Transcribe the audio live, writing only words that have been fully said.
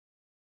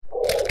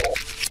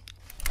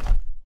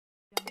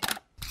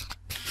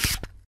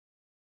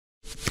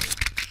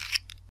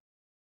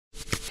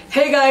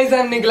Hey guys,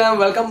 I'm Nikhil and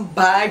welcome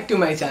back to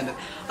my channel.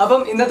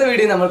 അപ്പം ഇന്നത്തെ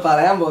video നമ്മൾ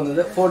പറയാൻ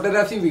പോകുന്നത്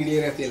ഫോട്ടോഗ്രാഫി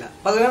വീഡിയോഗ്രാഫി അല്ല,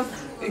 പകരം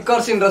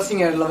കുറച്ച്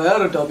ഇൻട്രസ്റ്റിംഗ് ആയിട്ടുള്ള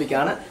വേറൊരു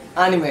ടോപ്പിക്കാണ്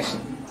ആനിമേഷൻ.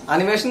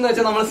 ആനിമേഷൻ എന്ന്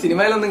വെച്ചാൽ നമ്മൾ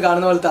സിനിമയിലൊന്നും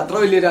കാണുന്ന പോലത്തെ അത്ര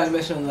വലിയൊരു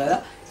ആനിമേഷൻ ഒന്നുമല്ല,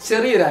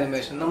 ചെറിയൊരു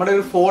ആനിമേഷൻ. നമ്മുടെ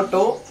ഒരു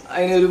ഫോട്ടോ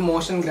അതിനൊരു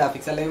മോഷൻ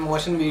ഗ്രാഫിക്സ് അല്ലെങ്കിൽ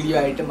മോഷൻ വീഡിയോ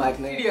ആയിട്ട്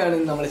മാറ്റുന്ന വീഡിയോ ആണ്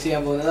നമ്മൾ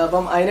ചെയ്യാൻ പോകുന്നത്.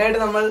 അപ്പം അതിനായിട്ട്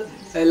നമ്മൾ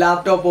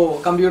ലാപ്ടോപ്പോ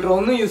കമ്പ്യൂട്ടറോ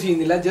ഒന്നും യൂസ്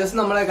ചെയ്യുന്നില്ല, ജസ്റ്റ്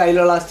നമ്മുടെ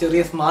കയ്യിലുള്ള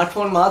ചെറിയ സ്മാർട്ട്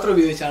ഫോൺ മാത്രം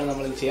ഉപയോഗിച്ചാണ്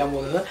നമ്മൾ ചെയ്യാൻ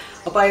പോകുന്നത്.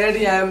 അപ്പോൾ അതിനായിട്ട്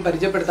ഞാൻ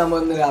പരിചയപ്പെടുത്താൻ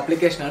പോകുന്ന ഒരു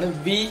ആപ്ലിക്കേഷനാണ്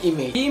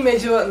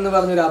Liveimage എന്ന്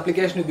പറഞ്ഞൊരു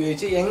ആപ്ലിക്കേഷൻ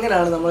ഉപയോഗിച്ച്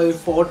എങ്ങനെയാണ് നമ്മളൊരു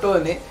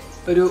ഫോട്ടോനെ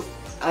ഒരു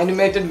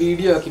ആനിമേറ്റഡ്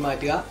വീഡിയോ ആക്കി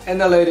മാറ്റുക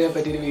എന്നുള്ളതിനെ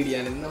പറ്റിയൊരു വീഡിയോ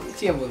ആണ് നമ്മൾ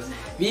ചെയ്യാൻ പോകുന്നത്.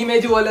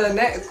 Liveimage പോലെ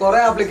തന്നെ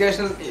കുറേ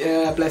ആപ്ലിക്കേഷൻ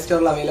പ്ലേ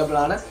സ്റ്റോറിൽ അവൈലബിൾ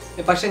ആണ്,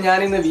 പക്ഷെ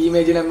ഞാനിന്ന്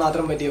Liveimage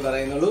മാത്രം പറ്റിയേ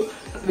പറയുന്നുള്ളൂ.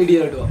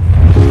 വീഡിയോയിലോട്ട് പോകാം.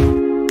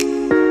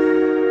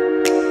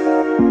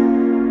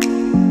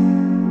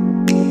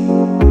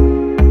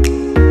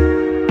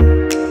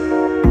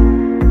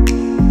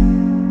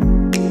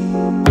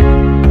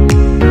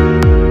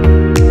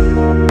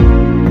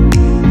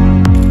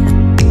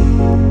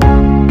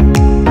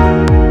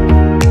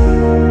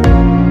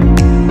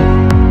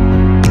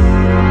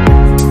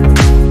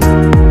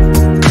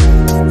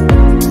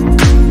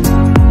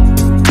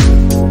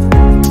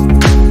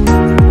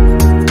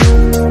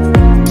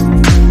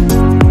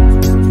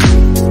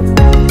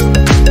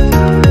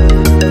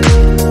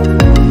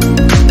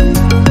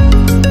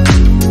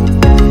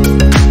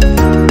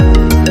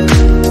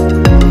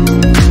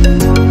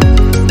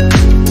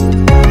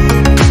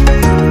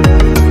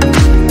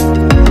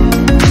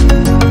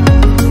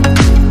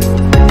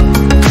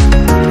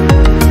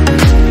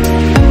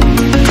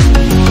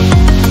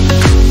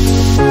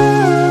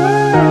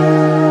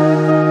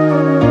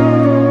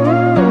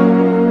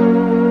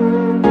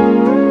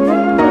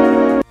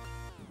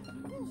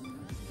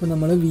 അപ്പോൾ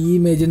നമ്മൾ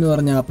Liveimage എന്ന്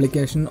പറഞ്ഞ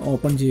ആപ്ലിക്കേഷൻ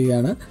ഓപ്പൺ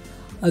ചെയ്യുകയാണ്.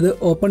 അത്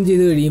ഓപ്പൺ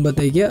ചെയ്ത്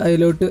കഴിയുമ്പോഴത്തേക്ക്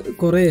അതിലോട്ട്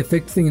കുറേ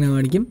എഫക്ട്സ് ഇങ്ങനെ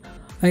കാണിക്കും.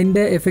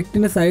 അതിൻ്റെ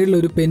എഫക്റ്റിൻ്റെ സൈഡിൽ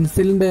ഒരു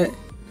പെൻസിലിൻ്റെ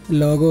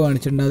ലോഗോ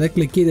കാണിച്ചിട്ടുണ്ട്. അത്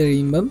ക്ലിക്ക് ചെയ്ത്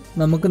കഴിയുമ്പം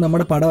നമുക്ക്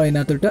നമ്മുടെ പടം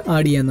അതിനകത്തോട്ട്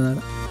ആഡ്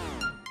ചെയ്യാവുന്നതാണ്.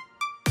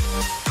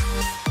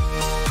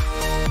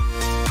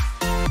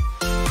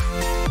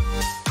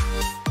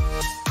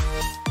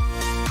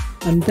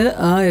 എന്നിട്ട്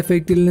ആ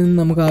എഫക്റ്റിൽ നിന്ന്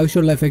നമുക്ക്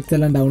ആവശ്യമുള്ള എഫക്ട്സ്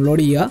എല്ലാം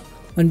ഡൗൺലോഡ് ചെയ്യുക,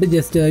 എന്നിട്ട്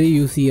ജസ്റ്റ് അത്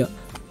യൂസ്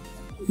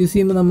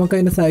ചെയ്യുമ്പോൾ നമുക്ക്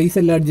അതിൻ്റെ സൈസ്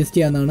എല്ലാം അഡ്ജസ്റ്റ്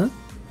ചെയ്യാവുന്നതാണ്.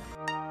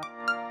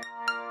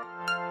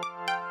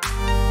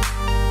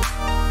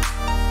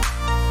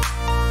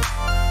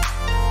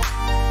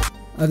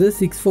 അത്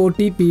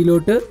 640p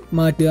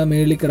മാറ്റുക,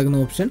 മേളിൽ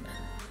കിടക്കുന്ന ഓപ്ഷൻ.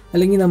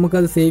 അല്ലെങ്കിൽ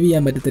നമുക്കത് സേവ്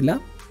ചെയ്യാൻ പറ്റത്തില്ല.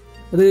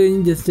 അത്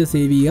കഴിഞ്ഞ് ജസ്റ്റ്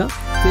സേവ് ചെയ്യുക.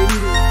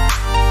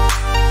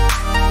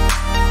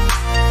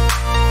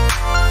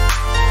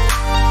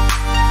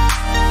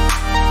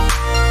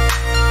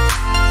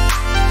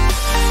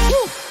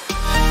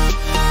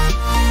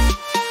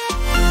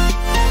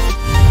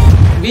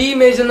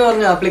 Liveimage എന്ന്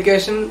പറഞ്ഞ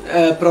ആപ്ലിക്കേഷൻ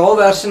പ്രോ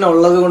വേർഷൻ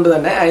ഉള്ളത് കൊണ്ട്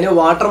തന്നെ അതിന്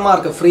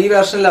വാട്ടർമാർക്ക്, ഫ്രീ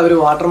വേർഷനിൽ അവർ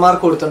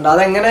വാട്ടർമാർക്ക് കൊടുത്തിട്ടുണ്ട്.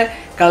 അതെങ്ങനെ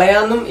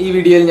കളയാമെന്നും ഈ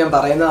വീഡിയോയിൽ ഞാൻ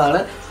പറയുന്നതാണ്.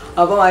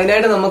 അപ്പം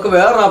അതിനായിട്ട് നമുക്ക്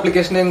വേറൊരു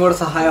ആപ്ലിക്കേഷനെയും കൂടെ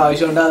സഹായം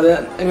ആവശ്യമുണ്ട്.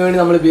 അതിനുവേണ്ടി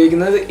നമ്മൾ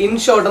ഉപയോഗിക്കുന്നത്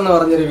ഇൻഷോട്ട് എന്ന്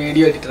പറഞ്ഞൊരു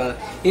വീഡിയോ എഡിറ്ററാണ്.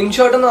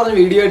 ഇൻഷോട്ട് എന്ന് പറഞ്ഞ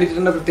വീഡിയോ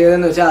എഡിറ്ററിൻ്റെ പ്രത്യേകത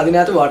എന്ന് വെച്ചാൽ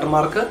അതിനകത്ത്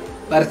വാട്ടർമാർക്ക്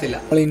വരത്തില്ല.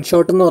 നമ്മൾ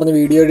ഇൻഷോട്ട് എന്ന് പറഞ്ഞ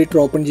വീഡിയോ എഡിറ്റർ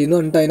ഓപ്പൺ ചെയ്യുന്നു,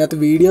 എന്നിട്ട് അതിനകത്ത്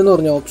വീഡിയോ എന്ന്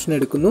പറഞ്ഞ ഓപ്ഷൻ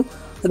എടുക്കുന്നു.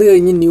 അത്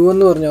കഴിഞ്ഞ് ന്യൂ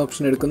എന്ന് പറഞ്ഞ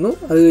ഓപ്ഷൻ എടുക്കുന്നു.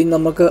 അത് കഴിഞ്ഞ്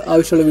നമുക്ക്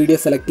ആവശ്യമുള്ള വീഡിയോ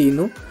സെലക്ട്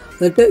ചെയ്യുന്നു.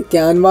 എന്നിട്ട്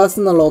ക്യാൻവാസ്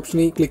എന്നുള്ള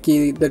ഓപ്ഷനിൽ ക്ലിക്ക്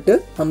ചെയ്തിട്ട്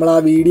നമ്മൾ ആ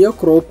വീഡിയോ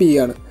ക്രോപ്പ്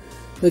ചെയ്യുകയാണ്.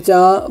 എന്ന്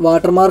വെച്ചാൽ ആ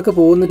വാട്ടർമാർക്ക്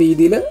പോകുന്ന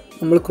രീതിയിൽ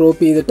നമ്മൾ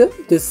ക്രോപ്പ് ചെയ്തിട്ട്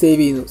ജസ്റ്റ് സേവ്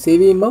ചെയ്യുന്നു.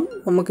 സേവ് ചെയ്യുമ്പം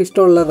നമുക്ക്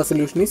ഇഷ്ടമുള്ള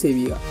റെസൊല്യൂഷനിൽ സേവ്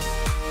ചെയ്യുക.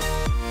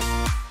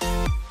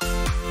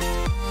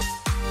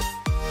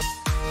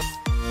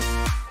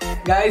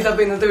 ഗൈസ്,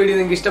 അപ്പോൾ ഇന്നത്തെ വീഡിയോ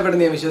നിങ്ങൾക്ക്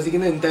ഇഷ്ടപ്പെട്ടെന്ന് ഞാൻ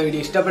വിശ്വസിക്കുന്നു. ഇന്നത്തെ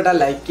വീഡിയോ ഇഷ്ടപ്പെട്ടാൽ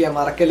ലൈക്ക് ചെയ്യുക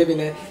മറക്കല്ലേ.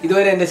 പിന്നെ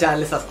ഇതുവരെ എൻ്റെ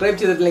ചാനൽ സബ്സ്ക്രൈബ്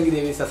ചെയ്തിട്ടില്ലെങ്കിൽ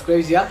ദയവായി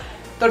സബ്സ്ക്രൈബ് ചെയ്യുക.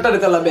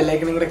 തൊട്ടടുത്തുള്ള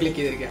ബെല്ലൈക്കനും കൂടെ ക്ലിക്ക്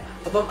ചെയ്തിരിക്കുക.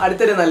 അപ്പം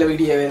അടുത്തൊരു നല്ല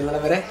വീഡിയോ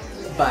വരുന്നത് വരെ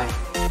ബൈ.